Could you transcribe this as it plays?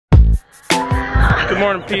Good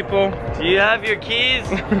morning, people. Do you have your keys?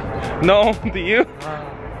 No, do you?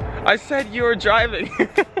 I said you were driving.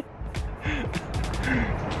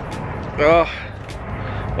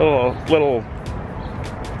 Oh, little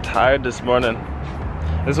tired this morning.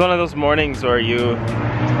 It's one of those mornings where you...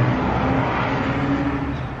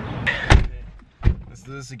 Let's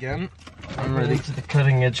do this again. I'm ready to the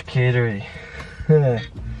cutting edge catering.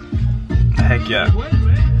 Heck yeah.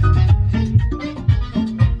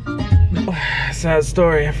 Sad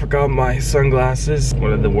story, I forgot my sunglasses.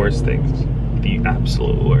 One of the worst things. The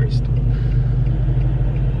absolute worst.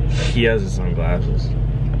 He has his sunglasses.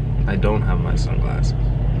 I don't have my sunglasses.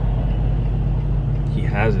 He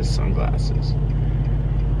has his sunglasses.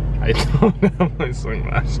 I don't have my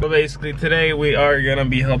sunglasses. So basically today we are gonna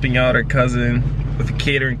be helping out our cousin with a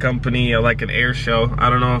catering company at like an air show. I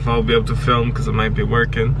don't know if I'll be able to film because I might be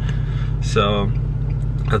working. So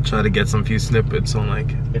I'll try to get some few snippets on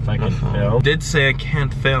like if I can film. Did say I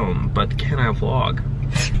can't film, but can I vlog?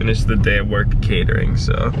 Finish the day at work catering,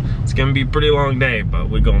 so it's gonna be a pretty long day, but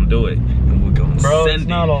we're gonna do it. And we're gonna Bro, send it's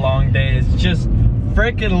not a long day. It's just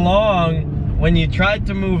freaking long when you tried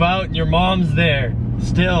to move out and your mom's there.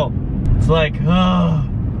 Still, it's like, oh,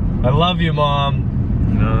 I love you,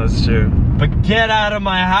 Mom. No, that's true. But get out of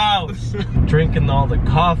my house. Drinking all the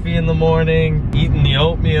coffee in the morning, eating the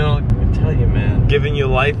oatmeal. I tell you, man. Giving you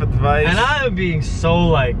life advice. And I'm being so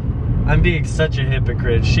like, I'm being such a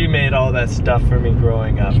hypocrite. She made all that stuff for me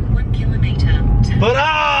growing up. In 1 kilometer. But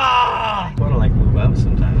I want to like move out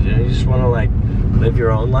sometimes, you know? You just want to like live your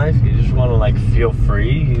own life. You just want to like feel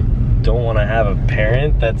free. You don't want to have a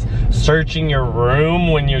parent that's searching your room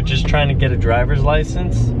when you're just trying to get a driver's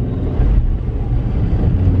license.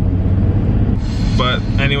 But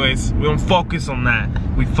anyways, we don't focus on that.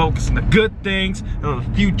 We focus on the good things and on the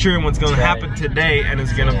future and what's gonna happen today, and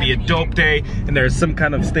it's gonna be a dope day. And there's some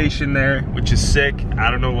kind of station there, which is sick.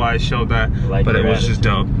 I don't know why I showed that, Like but it was red. just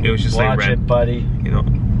dope. It was just Watch like red. it, buddy. You know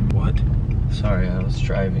what? Sorry, I was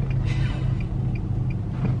driving.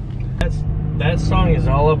 That song is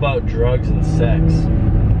all about drugs and sex.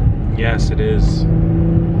 Yes, it is.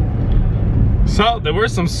 So there were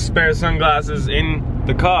some spare sunglasses in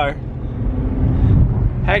the car.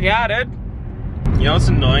 Heck yeah, dude. You know what's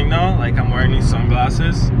annoying though? Like I'm wearing these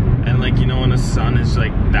sunglasses, and like you know when the sun is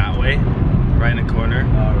like that way, right in the corner.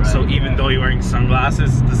 Oh, right, so even though you're wearing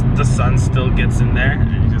sunglasses, the sun still gets in there,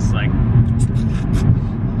 and you're just like,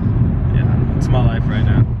 yeah, it's my life right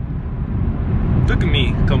now. Look at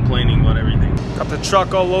me complaining about everything. Got the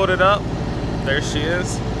truck all loaded up. There she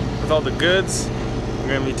is with all the goods.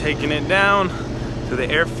 We're gonna be taking it down to the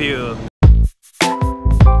airfield.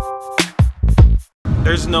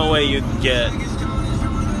 There's no way you'd get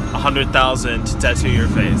 100,000 to tattoo your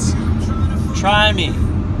face. Try me.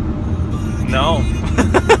 No.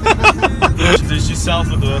 Introduce yourself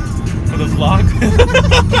with a vlog.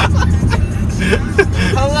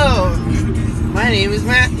 Hello, my name is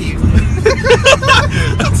Matthew.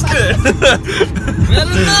 That's good. Very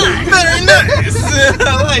nice. Very nice. I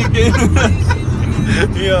like it.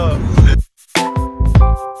 Yo.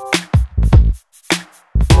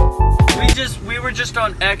 We were just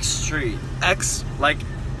on X Street. X, Like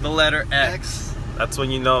the letter X. that's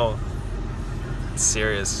when you know it's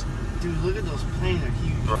serious. Dude, look at those planes, they're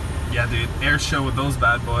huge. Bro. Yeah, dude, air show with those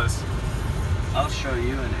bad boys. I'll show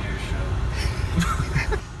you an air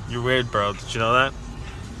show. You're weird, bro. Did you know that?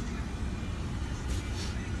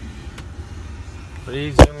 What are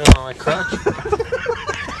you zooming on my crutch?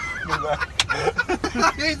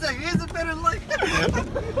 Here's a better look.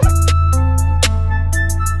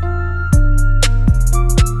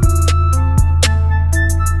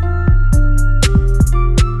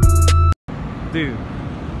 Dude,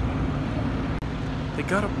 they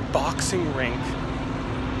got a boxing rink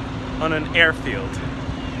on an airfield.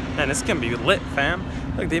 Man, this can be lit, fam.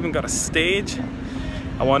 Like they even got a stage.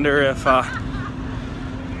 I wonder if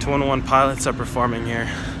 211 pilots are performing here.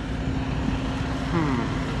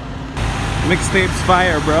 Mixtape's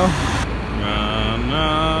fire, bro.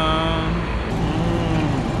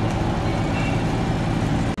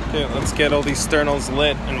 Okay, let's get all these sternals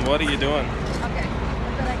lit. And what are you doing? Okay,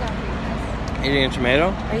 look what I got for you guys. Eating a tomato?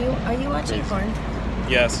 Are you watching porn?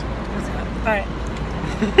 Yes. Alright.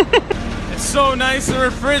 It's so nice and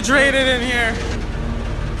refrigerated in here.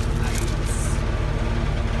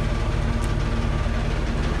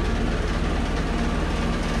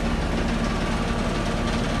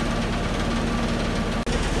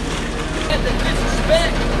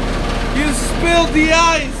 You spilled the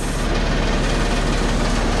ice.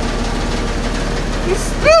 You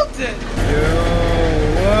spilled it. Yo,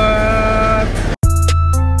 what?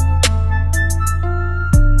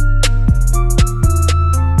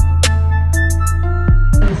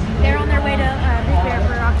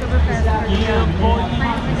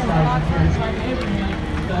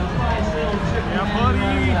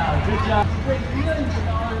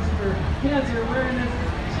 Hands are wearing this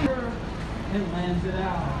and lands it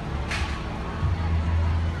out.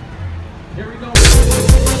 Here we go.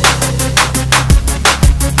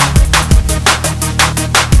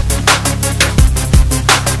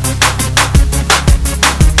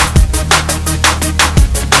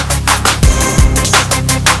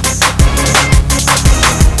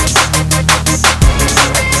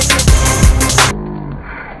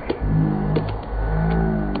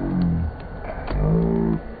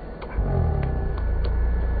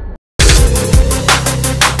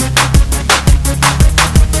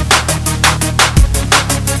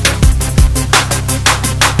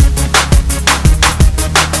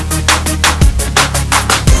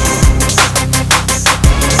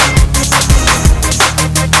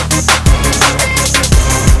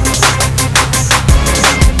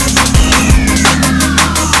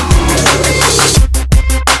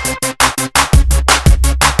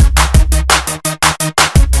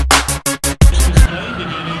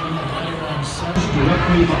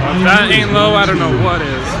 If that ain't low, I don't know what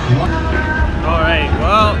is. Alright,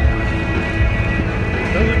 well,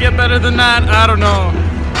 does it get better than that? I don't know.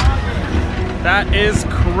 That is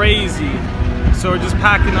crazy. So we're just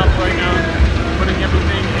packing up right now, putting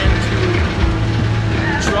everything into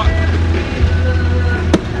the truck.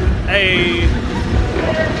 Hey!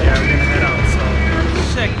 Yeah, we're gonna head out, so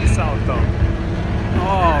check this out though.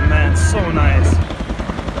 Oh man, so nice.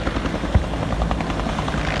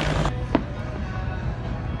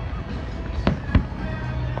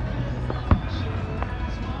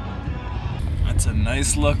 It's a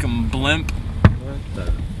nice looking blimp. What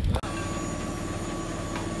the?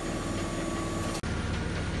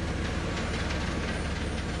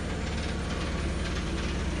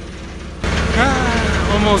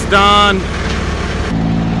 Almost done.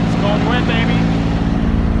 It's going wet, baby.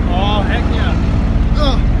 Oh, heck yeah.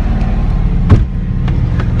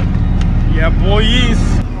 Yeah, boys.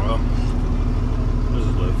 Well, this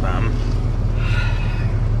is lit, fam.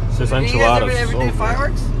 It's just enchiladas. You guys ever do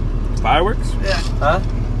fireworks? Fireworks? Yeah. Huh?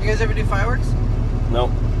 You guys ever do fireworks?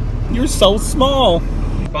 Nope. You're so small.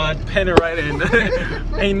 But pen it right in.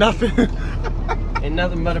 Ain't nothing. Ain't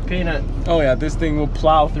nothing but a peanut. Oh yeah, this thing will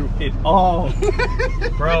plow through it all.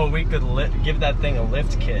 Bro, we could give that thing a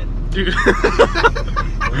lift kit. Dude.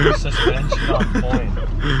 Rear suspension on point.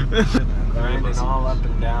 Grinding all up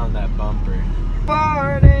and down that bumper.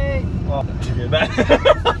 Party! Oh,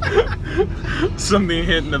 Something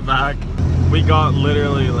hit in the back. We got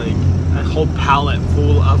literally like a whole pallet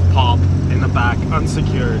full of pop in the back,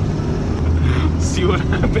 unsecured. See what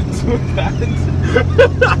happens with that.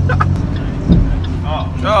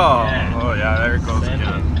 Oh yeah, there it goes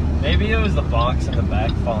again. Maybe it was the box in the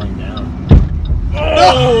back falling down.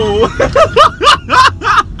 Oh!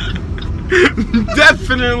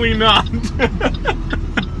 Definitely not.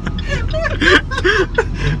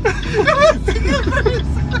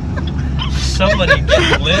 Somebody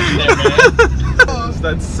get lit there, man. Oh,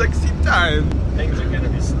 that's sexy time. Things are gonna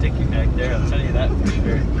be sticky back there, I'll tell you that for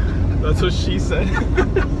sure. That's what she said.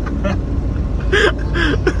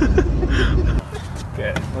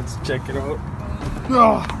 Okay, let's check it out.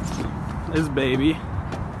 Oh, this baby.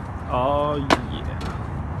 Oh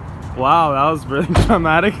yeah. Wow, that was really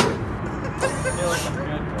dramatic.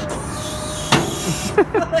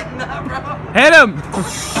 Like, nah, bro. Hit him!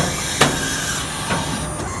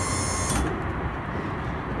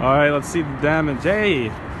 Alright, let's see the damage. Hey!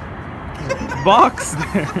 Box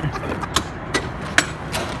there.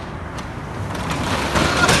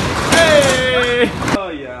 Hey! Oh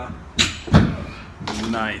yeah.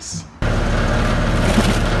 Nice.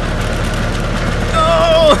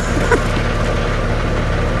 Oh!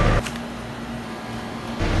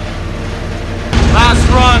 Last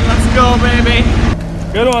run, let's go, baby.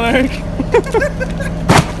 Good one, Eric.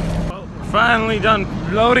 Well, we're finally done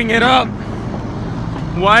loading it up.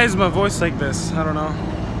 Why is my voice like this? I don't know.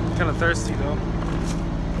 Kind of thirsty though.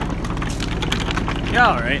 Yeah,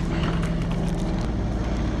 all right.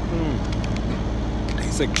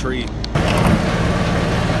 Tastes like tree.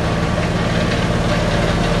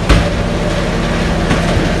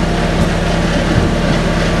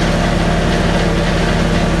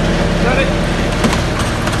 Got it?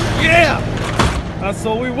 Yeah! That's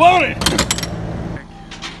what we wanted!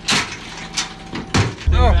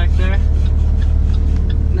 Oh. Back there?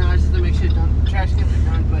 No, just to make sure don't trash cans are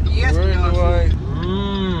done, but you guys can go.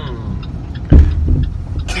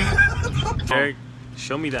 Eric,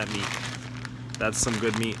 show me that meat. That's some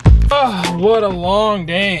good meat. Oh, what a long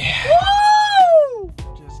day. Woo!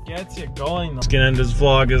 Just gets you going. Let's get into this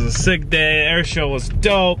vlog. It was a sick day. Airshow was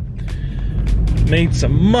dope. Made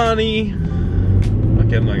some money.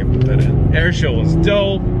 Okay, I'm not gonna put that in. Airshow was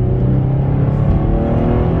dope.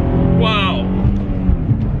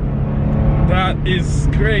 is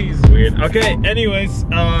crazy. Weird. Okay, anyways,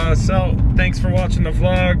 so thanks for watching the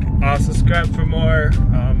vlog. Subscribe for more.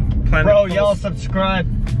 Bro, y'all subscribe.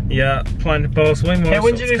 Yeah, plan to post way more. Hey,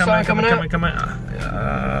 when's your new song coming out?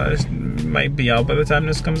 It might be out by the time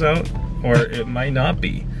this comes out, or it might not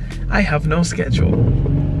be. I have no schedule.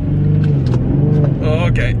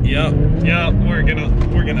 Okay, yeah, we're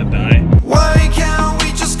gonna die. Why can't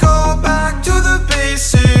we just go back to the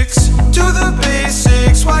basics? To the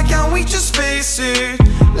basics. Why can't we just face it?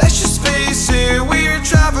 Let's just face it. We're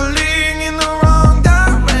traveling in the wrong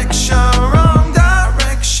direction. Wrong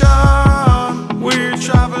direction. We're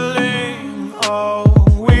traveling. Oh,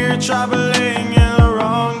 we're traveling in the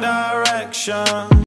wrong direction.